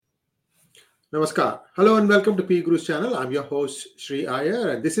Namaskar. Hello and welcome to P Guru's channel. I'm your host Sri Iyer,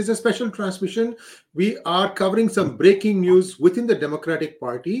 and this is a special transmission. We are covering some breaking news within the Democratic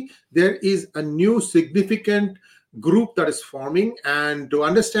Party. There is a new significant group that is forming, and to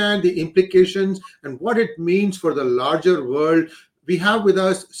understand the implications and what it means for the larger world, we have with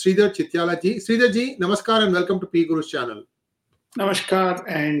us Sridhar Chityala ji. Sridhar ji, Namaskar and welcome to P Guru's channel. Namaskar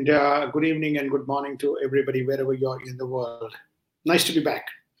and good evening and good morning to everybody wherever you are in the world. Nice to be back.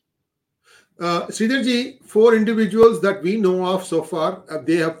 Sridhar ji, four individuals that we know of so far,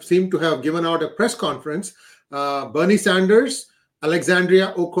 they have seemed to have given out a press conference. Bernie Sanders,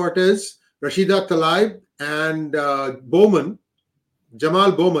 Alexandria Ocasio-Cortez, Rashida Tlaib, and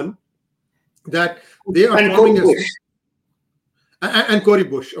Jamal Bowman, that they are forming and Cory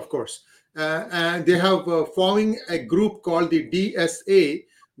Bush, of course. And they have forming a group called the DSA,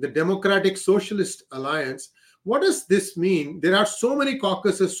 the Democratic Socialist Alliance. What does this mean? There are so many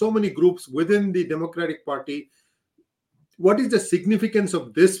caucuses, so many groups within the Democratic Party. What is the significance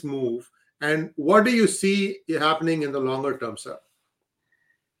of this move, and what do you see happening in the longer term, sir?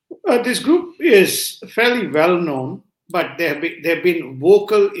 This group is fairly well known, but they've been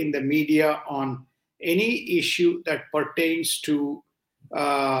vocal in the media on any issue that pertains to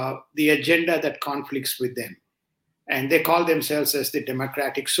the agenda that conflicts with them. And they call themselves as the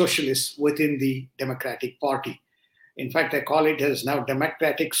Democratic Socialists within the Democratic Party. In fact, they call it as now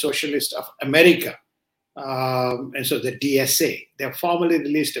Democratic Socialists of America. And so the DSA. They have formally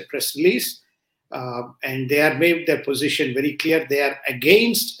released a press release, and they have made their position very clear. They are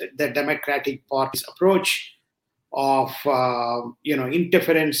against the Democratic Party's approach of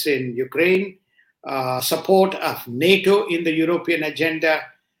interference in Ukraine, support of NATO in the European agenda,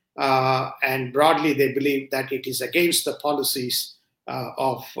 and broadly they believe that it is against the policies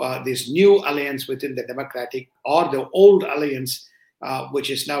of this new alliance within the Democratic, or the old alliance, which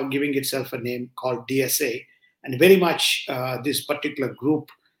is now giving itself a name called DSA. And very much this particular group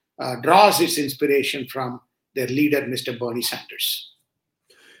draws its inspiration from their leader, Mr. Bernie Sanders.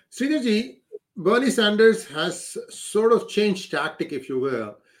 Sridhar ji, Bernie Sanders has sort of changed tactic, if you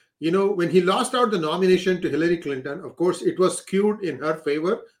will. You know, when he lost out the nomination to Hillary Clinton, of course, it was skewed in her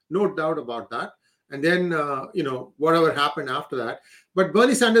favor, no doubt about that. And then, whatever happened after that. But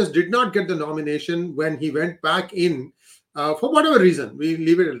Bernie Sanders did not get the nomination when he went back in, for whatever reason. We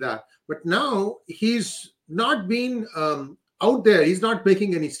leave it at that. But now he's not been out there. He's not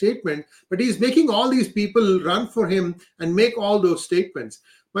making any statement, but he's making all these people run for him and make all those statements.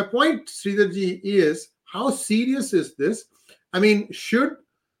 My point, Sridhar ji, is how serious is this? I mean, should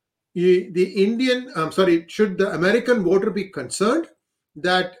the American voter be concerned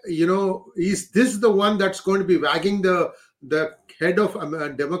that, is this the one that's going to be wagging the head of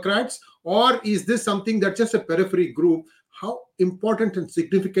Democrats, or is this something that's just a periphery group? How important and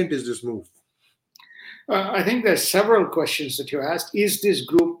significant is this move? I think there's several questions that you asked. Is this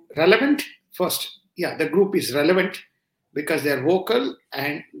group relevant? First, yeah, the group is relevant because they're vocal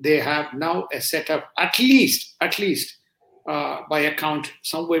and they have now a set of at least by account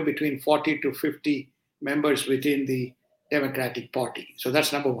somewhere between 40 to 50 members within the Democratic Party. So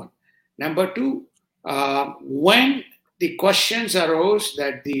that's number one. Number two, when the questions arose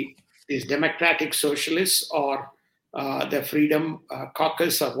that these Democratic Socialists or the Freedom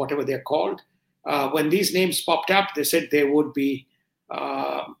Caucus or whatever they're called, when these names popped up, they said there would be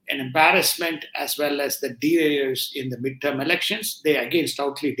an embarrassment as well as the derailers in the midterm elections. They again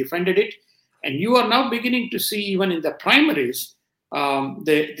stoutly defended it. And you are now beginning to see, even in the primaries,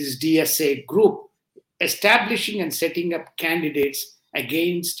 this DSA group establishing and setting up candidates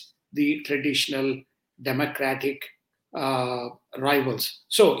against the traditional Democratic rivals.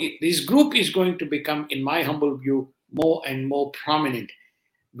 So this group is going to become, in my humble view, more and more prominent.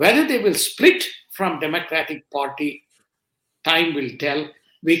 Whether they will split from Democratic Party, time will tell,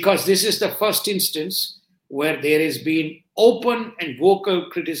 because this is the first instance where there has been open and vocal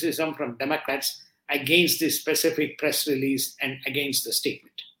criticism from Democrats against this specific press release and against the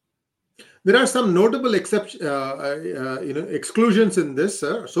statement. There are some notable exclusions in this,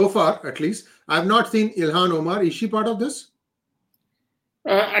 sir. So far, at least, I have not seen Ilhan Omar. Is she part of this?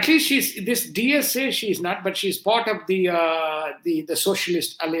 At least this DSA. She's not, but she's part of the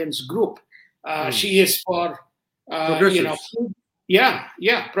Socialist Alliance group. She is for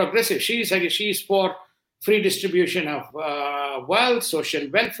progressive. She's for free distribution of wealth, social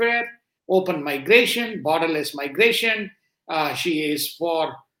welfare, open migration, borderless migration. She is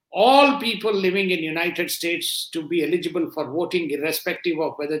for all people living in United States to be eligible for voting, irrespective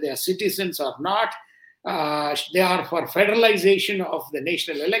of whether they are citizens or not. They are for federalization of the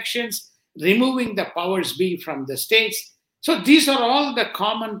national elections, removing the powers be from the states. So these are all the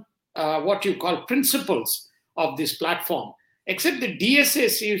common what you call principles of this platform, except the DSA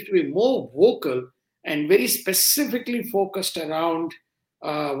seems to be more vocal and very specifically focused around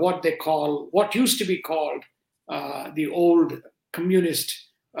what used to be called the old communist,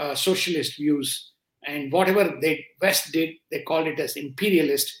 socialist views, and whatever the West did, they called it as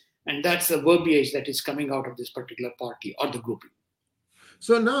imperialist, and that's the verbiage that is coming out of this particular party or the grouping.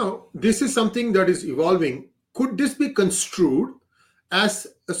 So now this is something that is evolving. Could this be construed as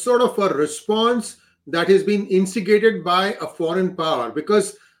a sort of a response that has been instigated by a foreign power?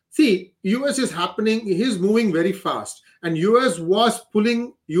 Because see, US is happening, he's moving very fast, and US was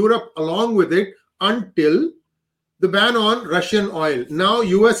pulling Europe along with it until the ban on Russian oil. Now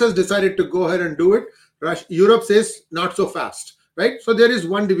US has decided to go ahead and do it. Europe says not so fast, right? So there is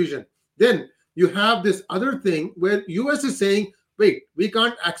one division. Then you have this other thing where US is saying, wait, we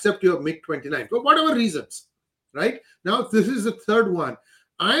can't accept your MiG-29 for whatever reasons, right? Now this is the third one.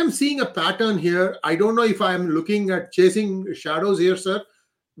 I am seeing a pattern here. I don't know if I am looking at chasing shadows here, sir.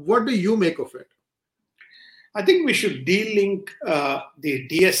 What do you make of it? I think we should de-link the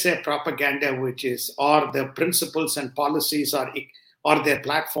DSA propaganda, or the principles and policies or their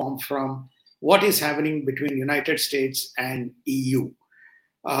platform from what is happening between United States and EU.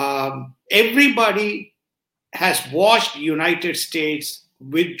 Everybody has watched United States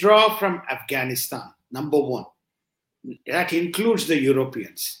withdraw from Afghanistan, number one. That includes the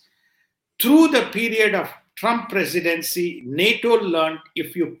Europeans. Through the period of Trump presidency, NATO learned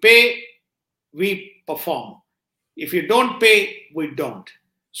if you pay, we perform. If you don't pay, we don't.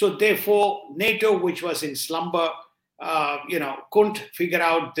 So therefore, NATO, which was in slumber, couldn't figure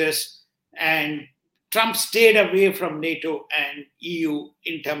out this, and Trump stayed away from NATO and EU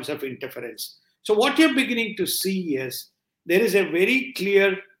in terms of interference. So what you're beginning to see is there is a very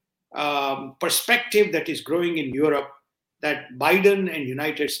clear perspective that is growing in Europe that Biden and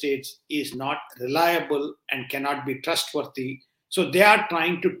United States is not reliable and cannot be trustworthy. So they are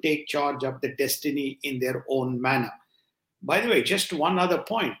trying to take charge of the destiny in their own manner. By the way, just one other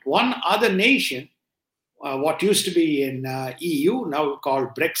point. One other nation, what used to be in EU, now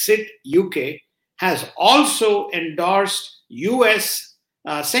called Brexit, UK, has also endorsed US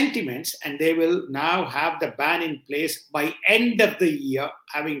sentiments, and they will now have the ban in place by end of the year,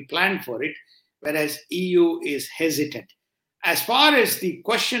 having planned for it, whereas EU is hesitant. As far as the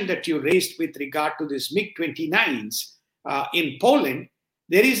question that you raised with regard to these MiG-29s in Poland,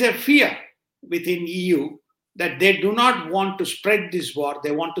 there is a fear within EU that they do not want to spread this war.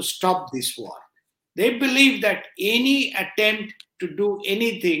 They want to stop this war. They believe that any attempt to do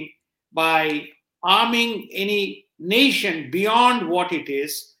anything by arming any nation beyond what it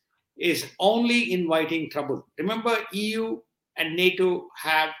is only inviting trouble. Remember, EU and NATO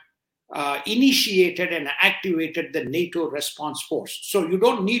have initiated and activated the NATO response force. So you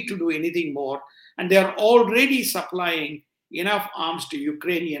don't need to do anything more. And they are already supplying enough arms to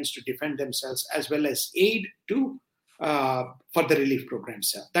Ukrainians to defend themselves, as well as aid to for the relief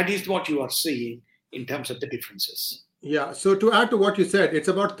programs. That is what you are seeing in terms of the differences. Yeah. So to add to what you said, it's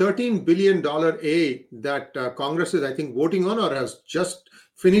about $13 billion aid that Congress is, I think, voting on or has just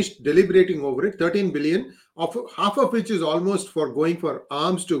finished deliberating over it. 13 billion, half of which is almost for going for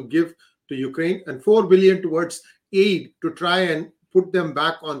arms to give to Ukraine, and 4 billion towards aid to try and put them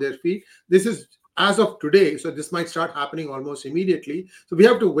back on their feet. This is as of today, so this might start happening almost immediately. So we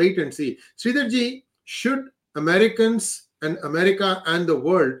have to wait and see. Sridharji, should Americans and America and the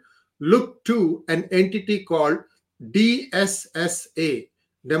world look to an entity called DSSA,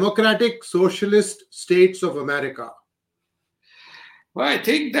 Democratic Socialist States of America? Well, I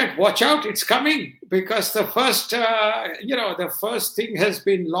think that watch out, it's coming, because the first thing has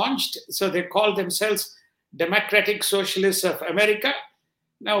been launched. So they call themselves Democratic Socialists of America.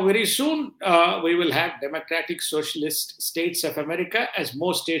 Now, very soon, we will have Democratic Socialist States of America as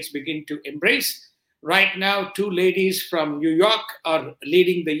more states begin to embrace. Right now, 2 ladies from New York are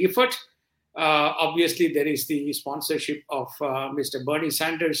leading the effort. Obviously, there is the sponsorship of Mr. Bernie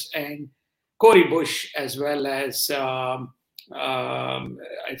Sanders and Cori Bush, as well as I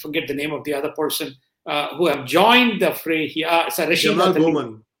forget the name of the other person who have joined the fray here. Jamal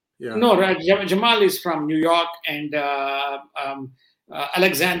Bowman. Yeah. No, Jamal is from New York, and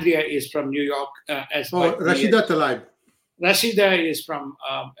Alexandria is from New York. Rashida Tlaib. Rashida is from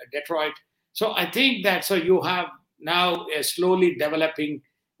Detroit. So I think that you have now a slowly developing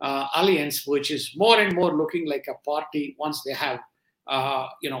alliance, which is more and more looking like a party once they have a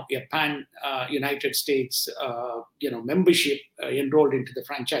pan United States membership enrolled into the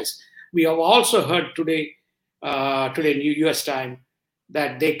franchise. We have also heard today U.S. time,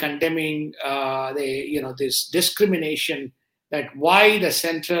 that they condemning this discrimination that why the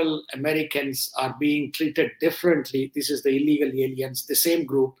Central Americans are being treated differently. This is the illegal aliens, the same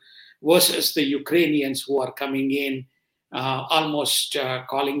group, versus the Ukrainians who are coming in, almost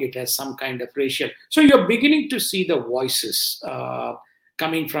calling it as some kind of racial. So you're beginning to see the voices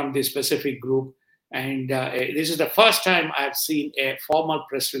coming from this specific group. And this is the first time I've seen a formal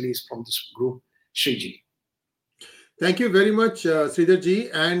press release from this group, Sriji. Thank you very much, Sridharji.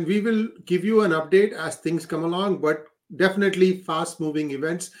 And we will give you an update as things come along, but definitely fast-moving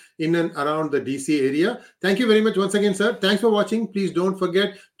events in and around the DC area. Thank you very much once again, sir. Thanks for watching. Please don't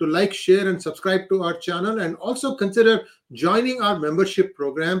forget to like, share, and subscribe to our channel, and also consider joining our membership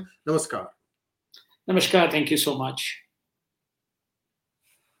program. Namaskar. Namaskar. Thank you so much.